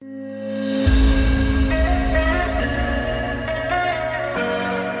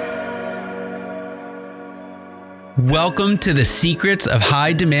Welcome to the Secrets of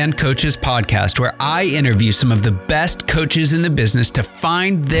High Demand Coaches podcast, where I interview some of the best coaches in the business to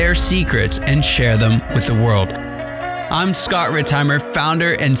find their secrets and share them with the world. I'm Scott Ritzheimer,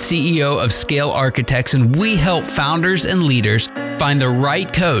 founder and CEO of Scale Architects, and we help founders and leaders find the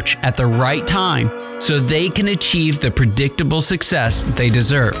right coach at the right time so they can achieve the predictable success they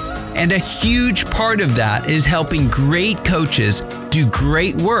deserve. And a huge part of that is helping great coaches do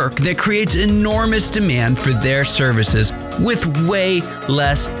great work that creates enormous demand for their services with way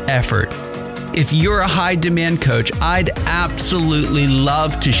less effort. If you're a high demand coach, I'd absolutely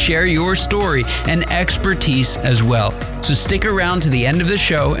love to share your story and expertise as well. So stick around to the end of the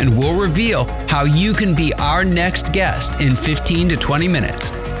show and we'll reveal how you can be our next guest in 15 to 20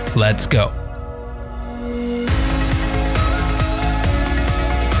 minutes. Let's go.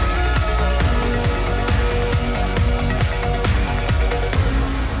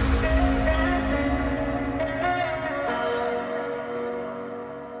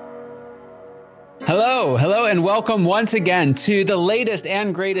 Hello, and welcome once again to the latest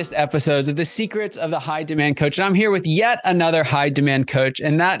and greatest episodes of the Secrets of the High Demand Coach. And I'm here with yet another high demand coach,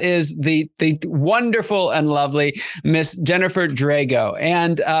 and that is the wonderful and lovely Miss Jennifer Drago.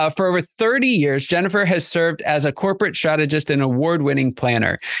 And for over 30 years, Jennifer has served as a corporate strategist and award-winning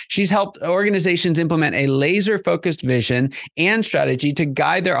planner. She's helped organizations implement a laser-focused vision and strategy to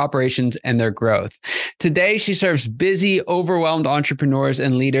guide their operations and their growth. Today, she serves busy, overwhelmed entrepreneurs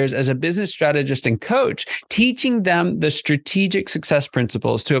and leaders as a business strategist and coach, teaching them the strategic success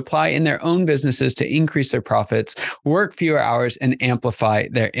principles to apply in their own businesses to increase their profits, work fewer hours, and amplify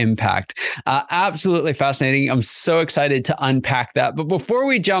their impact. Absolutely fascinating. I'm so excited to unpack that. But before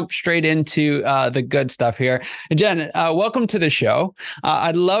we jump straight into the good stuff here, Jen, welcome to the show.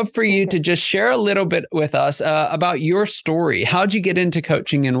 I'd love for you to just share a little bit with us about your story. How'd you get into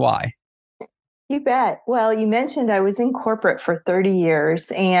coaching and why? You bet. Well, you mentioned I was in corporate for 30 years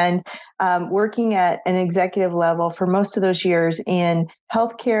and working at an executive level for most of those years in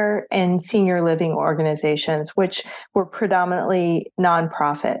healthcare and senior living organizations, which were predominantly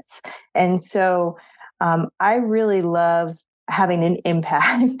nonprofits. And so I really love having an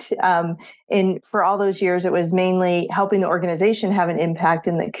impact. For all those years, it was mainly helping the organization have an impact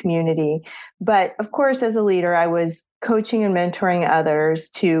in the community. But of course, as a leader, I was coaching and mentoring others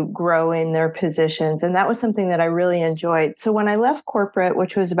to grow in their positions. And that was something that I really enjoyed. So when I left corporate,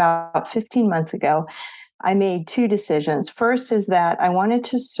 which was about 15 months ago, I made two decisions. First is that I wanted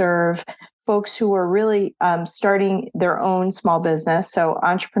to serve folks who were really starting their own small business. So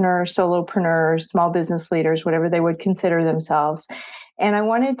entrepreneurs, solopreneurs, small business leaders, whatever they would consider themselves. And I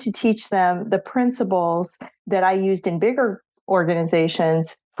wanted to teach them the principles that I used in bigger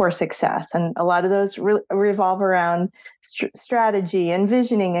organizations for success. And a lot of those revolve around strategy and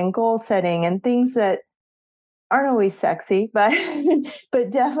visioning and goal setting and things that aren't always sexy, but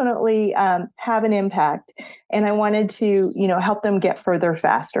definitely have an impact. And I wanted to, help them get further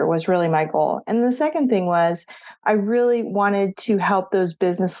faster was really my goal. And the second thing was I really wanted to help those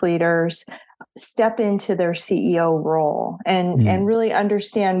business leaders step into their CEO role and really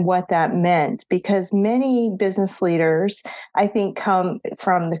understand what that meant, because many business leaders, I think, come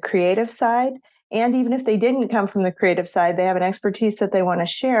from the creative side. And even if they didn't come from the creative side, they have an expertise that they want to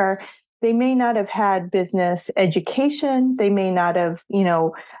share. They may not have had business education. They may not have,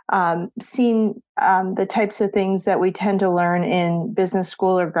 seen the types of things that we tend to learn in business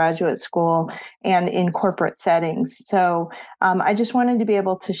school or graduate school and in corporate settings. So I just wanted to be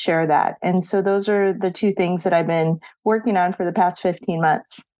able to share that. And so those are the two things that I've been working on for the past 15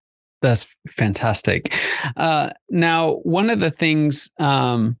 months. That's fantastic. Now, one of the things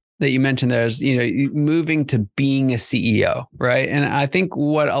that you mentioned there is, moving to being a CEO, right? And I think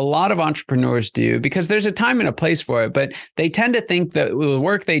what a lot of entrepreneurs do, because there's a time and a place for it, but they tend to think that the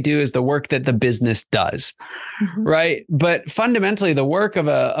work they do is the work that the business does, right? But fundamentally, the work of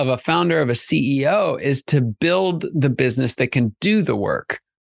a founder, of a CEO, is to build the business that can do the work.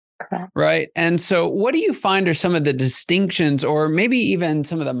 Correct. Right. And so what do you find are some of the distinctions, or maybe even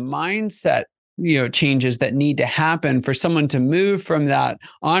some of the mindset changes that need to happen for someone to move from that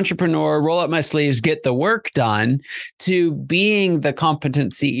entrepreneur, roll up my sleeves, get the work done, to being the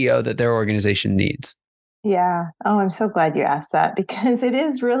competent CEO that their organization needs? Yeah. Oh, I'm so glad you asked that, because it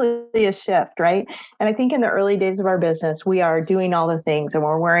is really a shift, right? And I think in the early days of our business, we are doing all the things and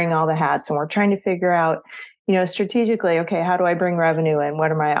we're wearing all the hats and we're trying to figure out, strategically, okay, how do I bring revenue in?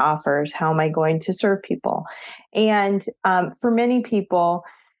 What are my offers? How am I going to serve people? And for many people,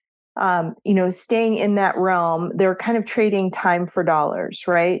 staying in that realm, they're kind of trading time for dollars,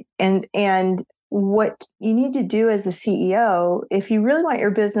 right? And what you need to do as a CEO, if you really want your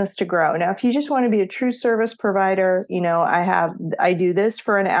business to grow. Now, if you just want to be a true service provider, I do this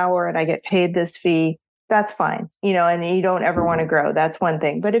for an hour and I get paid this fee. That's fine, and you don't ever want to grow. That's one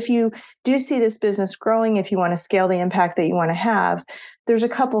thing. But if you do see this business growing, if you want to scale the impact that you want to have, there's a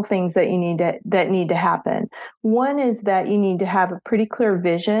couple things that need to happen. One is that you need to have a pretty clear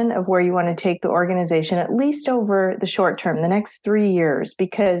vision of where you want to take the organization, at least over the short term, the next 3 years,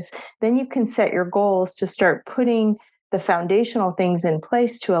 because then you can set your goals to start putting the foundational things in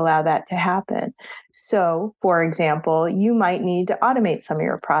place to allow that to happen. So, for example, you might need to automate some of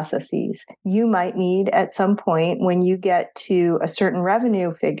your processes. You might need, at some point, when you get to a certain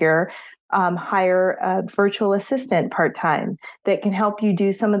revenue figure, hire a virtual assistant part-time that can help you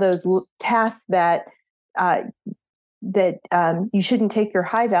do some of those tasks that you shouldn't take your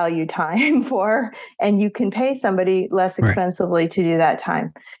high value time for, and you can pay somebody less expensively to do that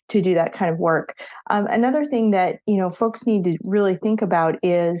time, to do that kind of work. Another thing that folks need to really think about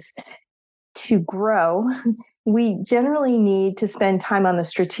is, to grow, we generally need to spend time on the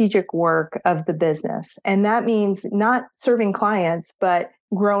strategic work of the business. And that means not serving clients, but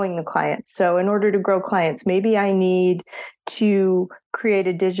growing the clients. So in order to grow clients, maybe I need to create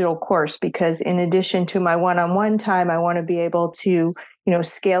a digital course, because in addition to my one-on-one time, I want to be able to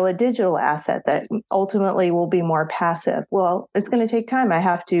scale a digital asset that ultimately will be more passive. Well, it's going to take time. I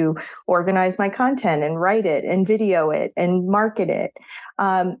have to organize my content and write it and video it and market it.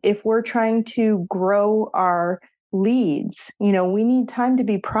 If we're trying to grow our leads, we need time to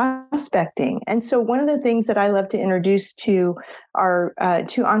be prospecting. And so one of the things that I love to introduce to our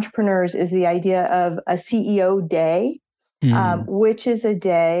to entrepreneurs is the idea of a CEO day. Which is a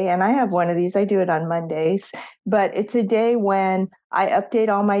day, and I have one of these, I do it on Mondays, but it's a day when I update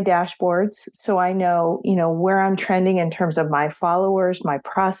all my dashboards so I know, where I'm trending in terms of my followers, my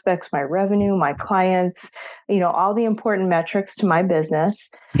prospects, my revenue, my clients, all the important metrics to my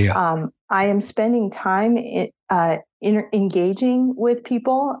business. Yeah. I am spending time engaging with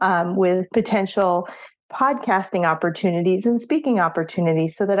people, with potential podcasting opportunities and speaking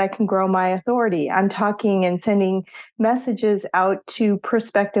opportunities so that I can grow my authority. I'm talking and sending messages out to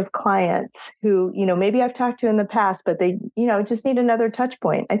prospective clients who, maybe I've talked to in the past, but they, just need another touch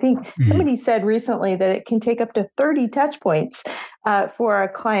point. I think somebody said recently that it can take up to 30 touch points for a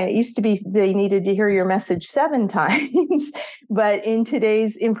client. It used to be they needed to hear your message 7 times, but in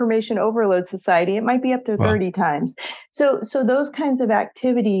today's information overload society, it might be up to 30 times. So those kinds of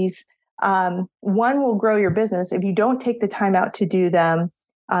activities, one, will grow your business. If you don't take the time out to do them,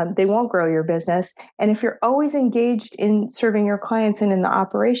 they won't grow your business. And if you're always engaged in serving your clients and in the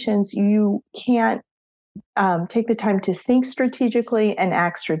operations, you can't take the time to think strategically and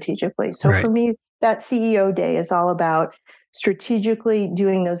act strategically. So for me, that CEO day is all about strategically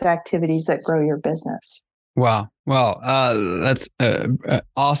doing those activities that grow your business. Wow. Well, that's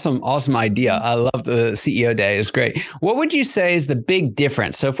awesome idea. I love the CEO day. It's great. What would you say is the big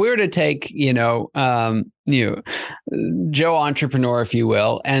difference? So if we were to take, Joe entrepreneur, if you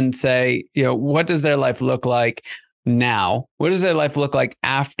will, and say, what does their life look like now? What does their life look like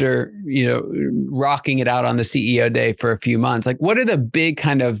after, rocking it out on the CEO day for a few months? Like, what are the big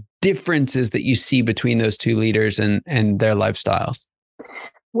kind of differences that you see between those two leaders and their lifestyles?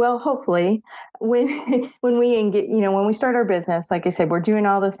 Well, hopefully, when we start our business, like I said, we're doing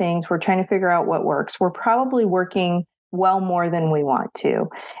all the things. We're trying to figure out what works. We're probably working well more than we want to.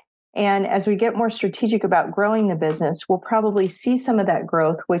 And as we get more strategic about growing the business, we'll probably see some of that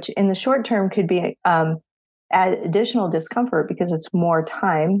growth, which in the short term could be add additional discomfort because it's more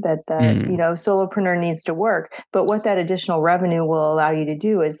time that the solopreneur needs to work. But what that additional revenue will allow you to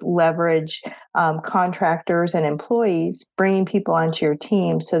do is leverage contractors and employees, bringing people onto your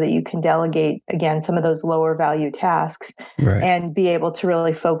team so that you can delegate, again, some of those lower value tasks and be able to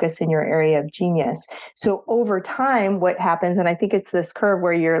really focus in your area of genius. So over time, what happens, and I think it's this curve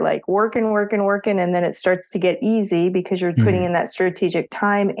where you're like working, and then it starts to get easy because you're putting in that strategic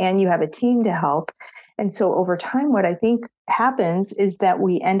time and you have a team to help. And so over time, what I think happens is that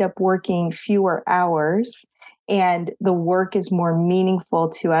we end up working fewer hours and the work is more meaningful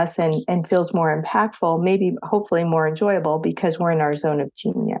to us and feels more impactful, maybe hopefully more enjoyable because we're in our zone of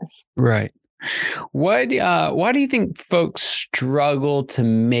genius. Right. Why do you think folks struggle to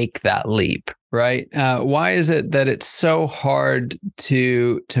make that leap? Right. Why is it that it's so hard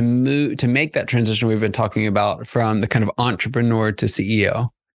to make that transition we've been talking about from the kind of entrepreneur to CEO?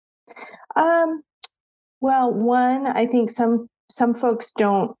 Well, one, I think some folks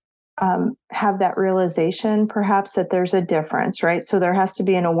don't have that realization, perhaps, that there's a difference, right? So there has to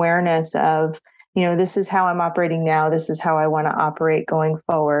be an awareness of this is how I'm operating now. This is how I want to operate going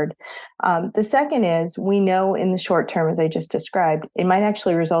forward. The second is we know in the short term, as I just described, it might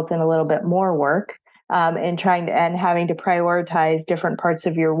actually result in a little bit more work and having to prioritize different parts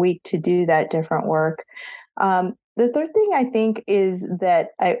of your week to do that different work. The third thing I think is that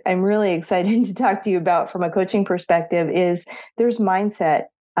I'm really excited to talk to you about from a coaching perspective is there's mindset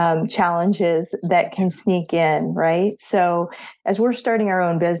challenges that can sneak in, right? So as we're starting our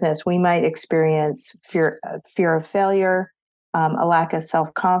own business, we might experience fear of failure, a lack of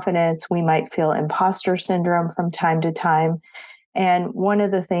self-confidence. We might feel imposter syndrome from time to time. And one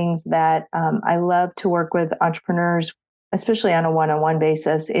of the things that I love to work with entrepreneurs, especially on a one-on-one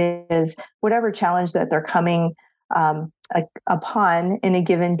basis, is whatever challenge that they're coming upon in a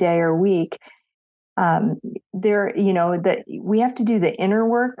given day or week. That we have to do the inner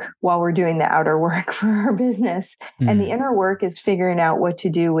work while we're doing the outer work for our business. And the inner work is figuring out what to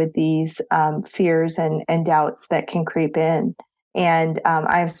do with these fears and doubts that can creep in. And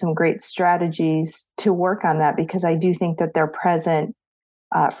I have some great strategies to work on that because I do think that they're present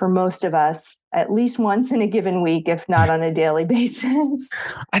for most of us at least once in a given week, if not on a daily basis.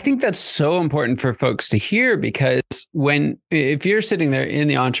 I think that's so important for folks to hear because if you're sitting there in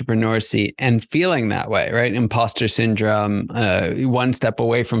the entrepreneur seat and feeling that way, right? Imposter syndrome, one step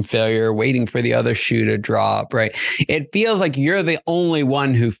away from failure, waiting for the other shoe to drop, right? It feels like you're the only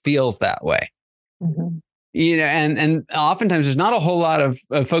one who feels that way. Mm-hmm. And oftentimes there's not a whole lot of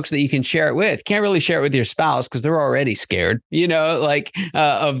folks that you can share it with. Can't really share it with your spouse because they're already scared,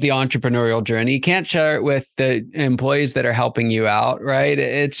 of the entrepreneurial journey. You can't share it with the employees that are helping you out, right?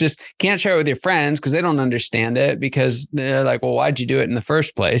 It's just can't share it with your friends because they don't understand it because they're like, well, why'd you do it in the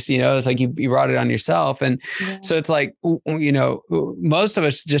first place? It's like you brought it on yourself. And so it's like, most of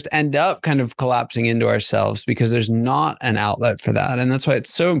us just end up kind of collapsing into ourselves because there's not an outlet for that. And that's why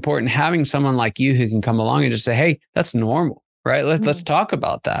it's so important having someone like you who can come along and just say, hey, that's normal, right? Let's talk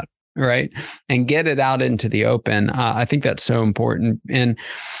about that, right? And get it out into the open. I think that's so important. And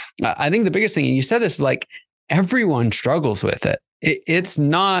I think the biggest thing, and you said this, like everyone struggles with it. It's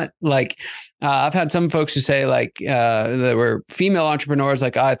not like, I've had some folks who say like, that were female entrepreneurs,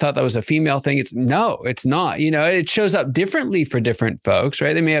 like, I thought that was a female thing. It's not, it shows up differently for different folks,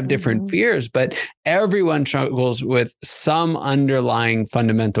 right? They may have different fears, but everyone struggles with some underlying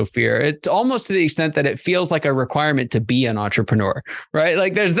fundamental fear. It's almost to the extent that it feels like a requirement to be an entrepreneur, right?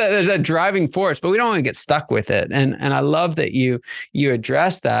 Like there's that driving force, but we don't want to get stuck with it. And I love that you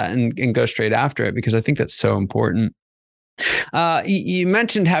address that and go straight after it because I think that's so important. You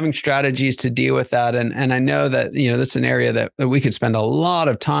mentioned having strategies to deal with that. And I know that, that's an area that we could spend a lot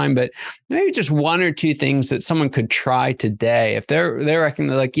of time, but maybe just one or two things that someone could try today. If they're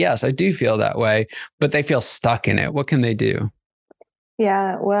like, yes, I do feel that way, but they feel stuck in it. What can they do?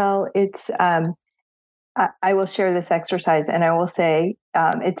 Yeah, well, it's, I will share this exercise and I will say,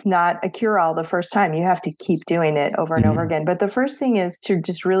 it's not a cure-all the first time. You have to keep doing it over and over again. But the first thing is to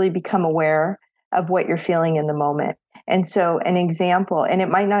just really become aware of what you're feeling in the moment. And so an example, and it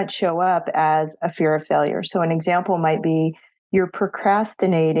might not show up as a fear of failure. So an example might be you're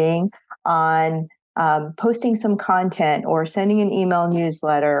procrastinating on posting some content or sending an email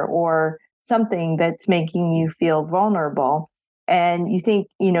newsletter or something that's making you feel vulnerable. And you think,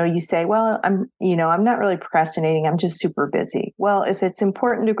 you say, well, I'm not really procrastinating. I'm just super busy. Well, if it's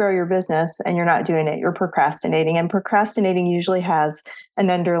important to grow your business and you're not doing it, you're procrastinating. And procrastinating usually has an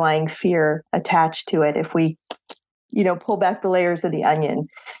underlying fear attached to it if we, pull back the layers of the onion.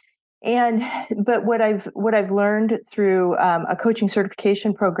 But what I've learned through a coaching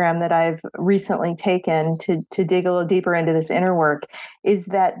certification program that I've recently taken to dig a little deeper into this inner work is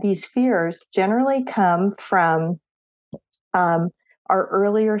that these fears generally come from our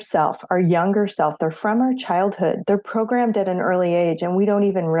earlier self, our younger self. They're from our childhood. They're programmed at an early age and we don't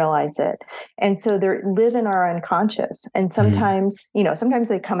even realize it. And so they live in our unconscious. And sometimes, sometimes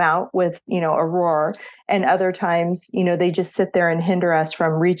they come out with, a roar, and other times, they just sit there and hinder us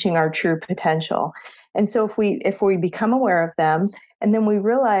from reaching our true potential. And so if we become aware of them and then we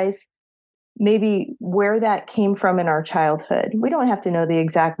realize maybe where that came from in our childhood, we don't have to know the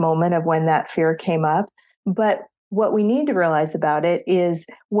exact moment of when that fear came up, but what we need to realize about it is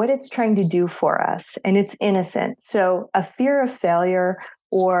what it's trying to do for us, and it's innocent. So a fear of failure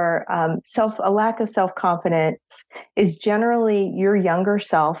or a lack of self-confidence is generally your younger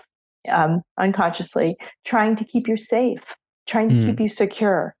self unconsciously trying to keep you safe, trying to keep you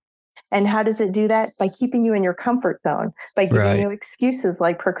secure. And how does it do that? By keeping you in your comfort zone, by giving you excuses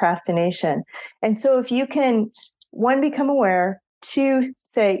like procrastination. And so if you can, one, become aware, two,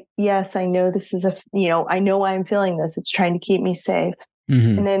 say, yes, I know this is I know why I'm feeling this. It's trying to keep me safe.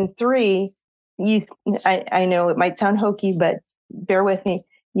 And then three, you, I know it might sound hokey, but bear with me.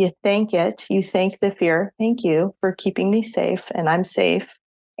 You thank it. You thank the fear. Thank you for keeping me safe, and I'm safe.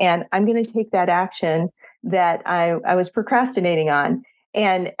 And I'm going to take that action that I was procrastinating on.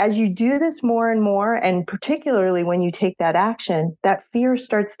 And as you do this more and more, and particularly when you take that action, that fear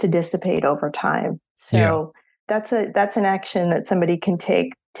starts to dissipate over time. Yeah. So that's an action that somebody can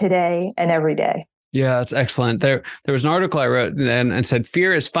take today and every day. Yeah, that's excellent. There was an article I wrote and said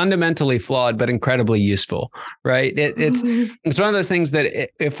fear is fundamentally flawed but incredibly useful, right? It's one of those things that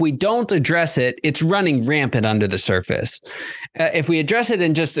if we don't address it, it's running rampant under the surface. If we address it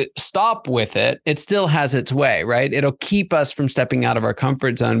and just stop with it, it still has its way, right? It'll keep us from stepping out of our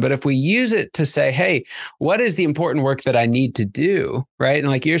comfort zone. But if we use it to say, hey, what is the important work that I need to do, right? And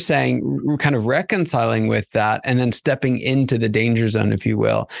like you're saying, we're kind of reconciling with that and then stepping into the danger zone, if you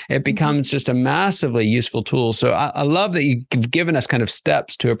will, it becomes just a massive useful tool. So I love that you've given us kind of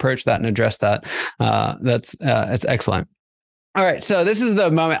steps to approach that and address that. That's excellent. All right. So this is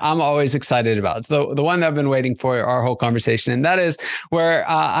the moment I'm always excited about. It's the one that I've been waiting for our whole conversation. And that is where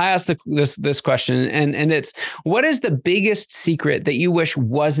I asked this question. And it's, what is the biggest secret that you wish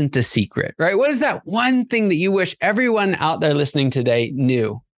wasn't a secret, right? What is that one thing that you wish everyone out there listening today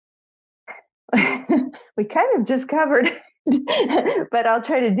knew? We kind of just covered but I'll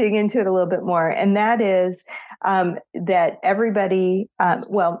try to dig into it a little bit more. And that is that everybody,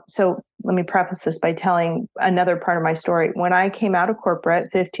 so let me preface this by telling another part of my story. When I came out of corporate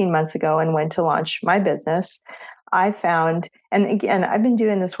 15 months ago and went to launch my business, I found, and again, I've been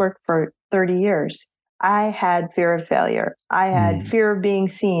doing this work for 30 years. I had fear of failure. I had fear of being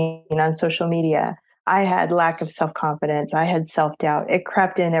seen on social media. I had lack of self-confidence. I had self-doubt. It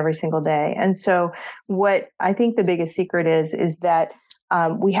crept in every single day. And so what I think the biggest secret is that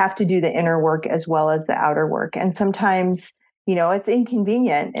we have to do the inner work as well as the outer work. And sometimes, it's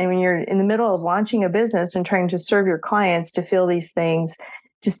inconvenient. And when you're in the middle of launching a business and trying to serve your clients to feel these things,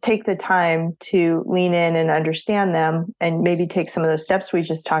 just take the time to lean in and understand them and maybe take some of those steps we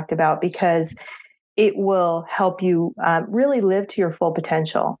just talked about, because it will help you really live to your full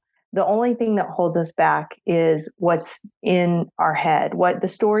potential. The only thing that holds us back is what's in our head, what the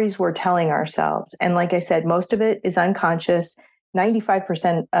stories we're telling ourselves. And like I said, most of it is unconscious.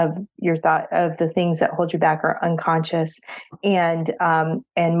 95% of your thought of the things that hold you back are unconscious. And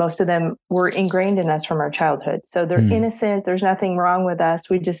most of them were ingrained in us from our childhood. So they're innocent. There's nothing wrong with us.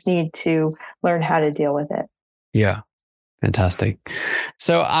 We just need to learn how to deal with it. Yeah. Fantastic.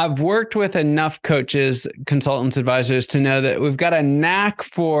 So I've worked with enough coaches, consultants, advisors to know that we've got a knack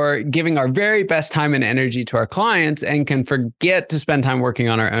for giving our very best time and energy to our clients and can forget to spend time working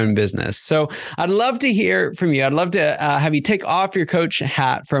on our own business. So I'd love to hear from you. I'd love to have you take off your coach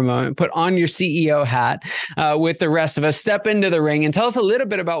hat for a moment, put on your CEO hat with the rest of us, step into the ring and tell us a little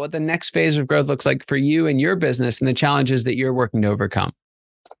bit about what the next phase of growth looks like for you and your business and the challenges that you're working to overcome.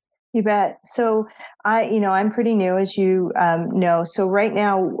 You bet. So I'm pretty new, as you know. So right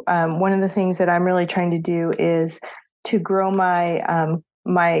now, one of the things that I'm really trying to do is to grow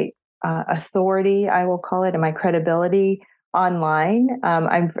my authority, I will call it, and my credibility online.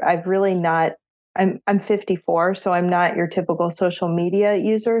 I've really not. I'm 54, so I'm not your typical social media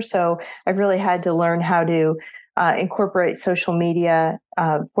user. So I've really had to learn how to incorporate social media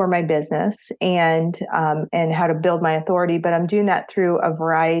for my business and how to build my authority. But I'm doing that through a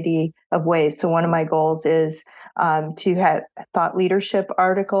variety of ways. So one of my goals is to have thought leadership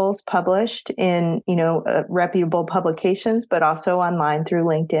articles published in reputable publications, but also online through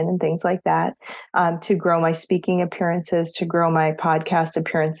LinkedIn and things like that. To grow my speaking appearances, to grow my podcast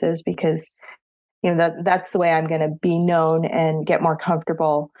appearances, because that's the way I'm going to be known and get more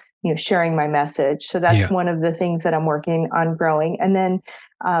comfortable sharing my message. So that's one of the things that I'm working on growing. And then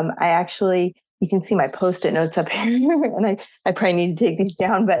you can see my Post-it notes up here, and I probably need to take these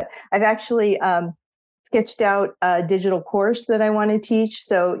down, but I've actually sketched out a digital course that I want to teach.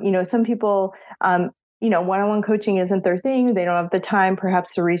 So, some people, one-on-one coaching isn't their thing. They don't have the time,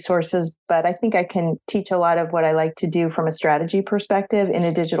 perhaps the resources, but I think I can teach a lot of what I like to do from a strategy perspective in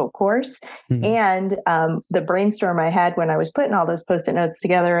a digital course. And the brainstorm I had when I was putting all those Post-it notes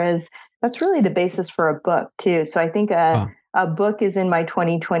together is that's really the basis for a book too. So I think a book is in my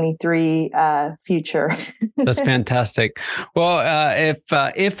 2023 future. That's fantastic. Well,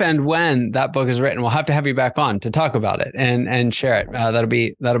 if and when that book is written, we'll have to have you back on to talk about it and share it. That'll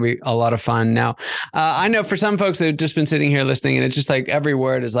be a lot of fun. Now, I know for some folks who've just been sitting here listening, and it's just like every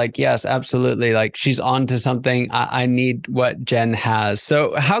word is like, yes, absolutely. Like she's on to something. I need what Jen has.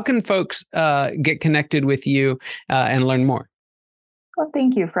 So how can folks get connected with you and learn more? Well,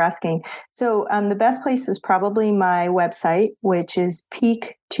 thank you for asking. So the best place is probably my website, which is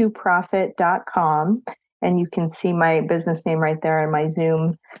peak2profit.com. And you can see my business name right there in my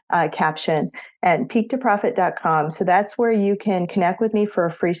Zoom caption at peak2profit.com. So that's where you can connect with me for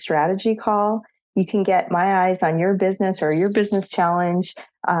a free strategy call. You can get my eyes on your business or your business challenge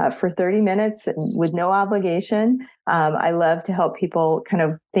for 30 minutes with no obligation. I love to help people kind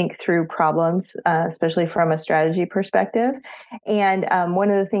of think through problems, especially from a strategy perspective. And one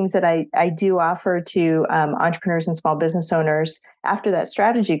of the things that I do offer to entrepreneurs and small business owners after that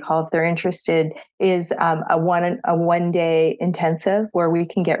strategy call, if they're interested, is a one-day intensive where we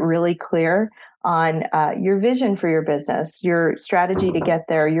can get really clear on your vision for your business, your strategy to get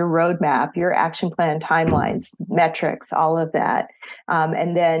there, your roadmap, your action plan, timelines, metrics, all of that.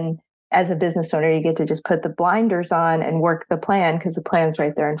 And then as a business owner, you get to just put the blinders on and work the plan because the plan's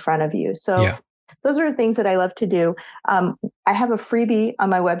right there in front of you. So those are the things that I love to do. I have a freebie on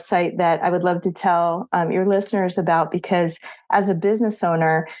my website that I would love to tell your listeners about, because as a business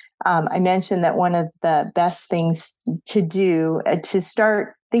owner, I mentioned that one of the best things to do to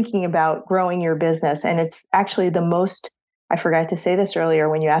start thinking about growing your business, and it's actually the most, I forgot to say this earlier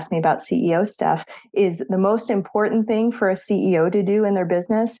when you asked me about CEO stuff, is the most important thing for a CEO to do in their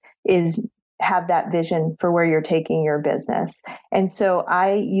business is have that vision for where you're taking your business. And so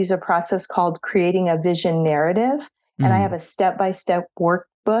I use a process called creating a vision narrative. And I have a step-by-step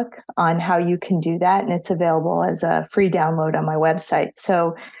workbook on how you can do that. And it's available as a free download on my website.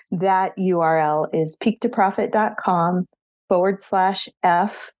 So that URL is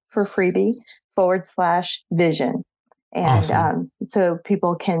peak2profit.com/F for freebie /vision. And awesome. So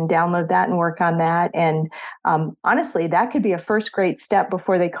people can download that and work on that. And honestly, that could be a first great step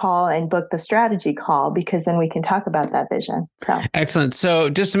before they call and book the strategy call, because then we can talk about that vision. So excellent. So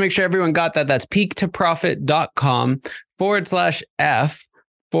just to make sure everyone got that, that's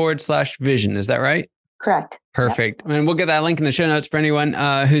peak2profit.com/F/vision. Is that right? Correct. Perfect. Yep. And we'll get that link in the show notes for anyone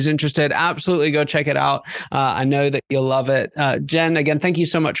who's interested. Absolutely go check it out. I know that you'll love it. Jen, again, thank you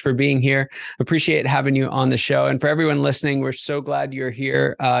so much for being here. Appreciate having you on the show. And for everyone listening, we're so glad you're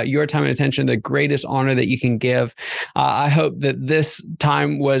here. Your time and attention, the greatest honor that you can give. I hope that this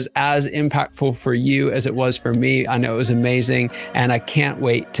time was as impactful for you as it was for me. I know it was amazing, and I can't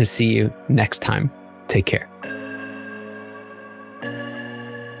wait to see you next time. Take care.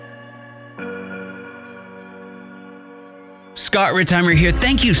 Scott Ritzheimer here.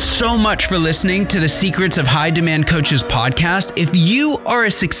 Thank you so much for listening to the Secrets of High Demand Coaches podcast. If you are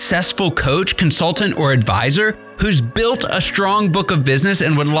a successful coach, consultant, or advisor who's built a strong book of business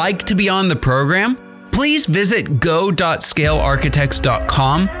and would like to be on the program, please visit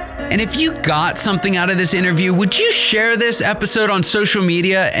go.scalearchitects.com. And if you got something out of this interview, would you share this episode on social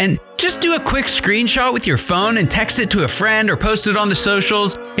media and just do a quick screenshot with your phone and text it to a friend or post it on the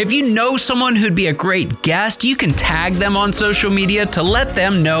socials? If you know someone who'd be a great guest, you can tag them on social media to let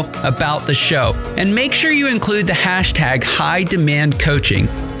them know about the show. And make sure you include the hashtag High Demand Coaching.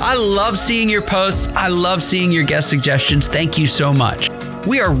 I love seeing your posts. I love seeing your guest suggestions. Thank you so much.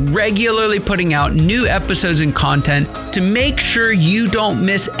 We are regularly putting out new episodes and content. To make sure you don't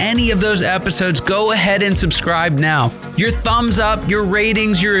miss any of those episodes, go ahead and subscribe now. Your thumbs up, your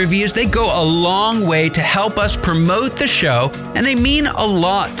ratings, your reviews, they go a long way to help us promote the show, and they mean a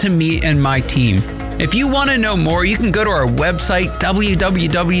lot to me and my team. If you want to know more, you can go to our website,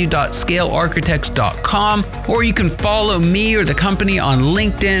 www.scalearchitects.com, or you can follow me or the company on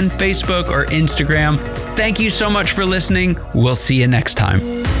LinkedIn, Facebook, or Instagram. Thank you so much for listening. We'll see you next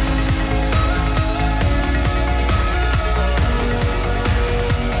time.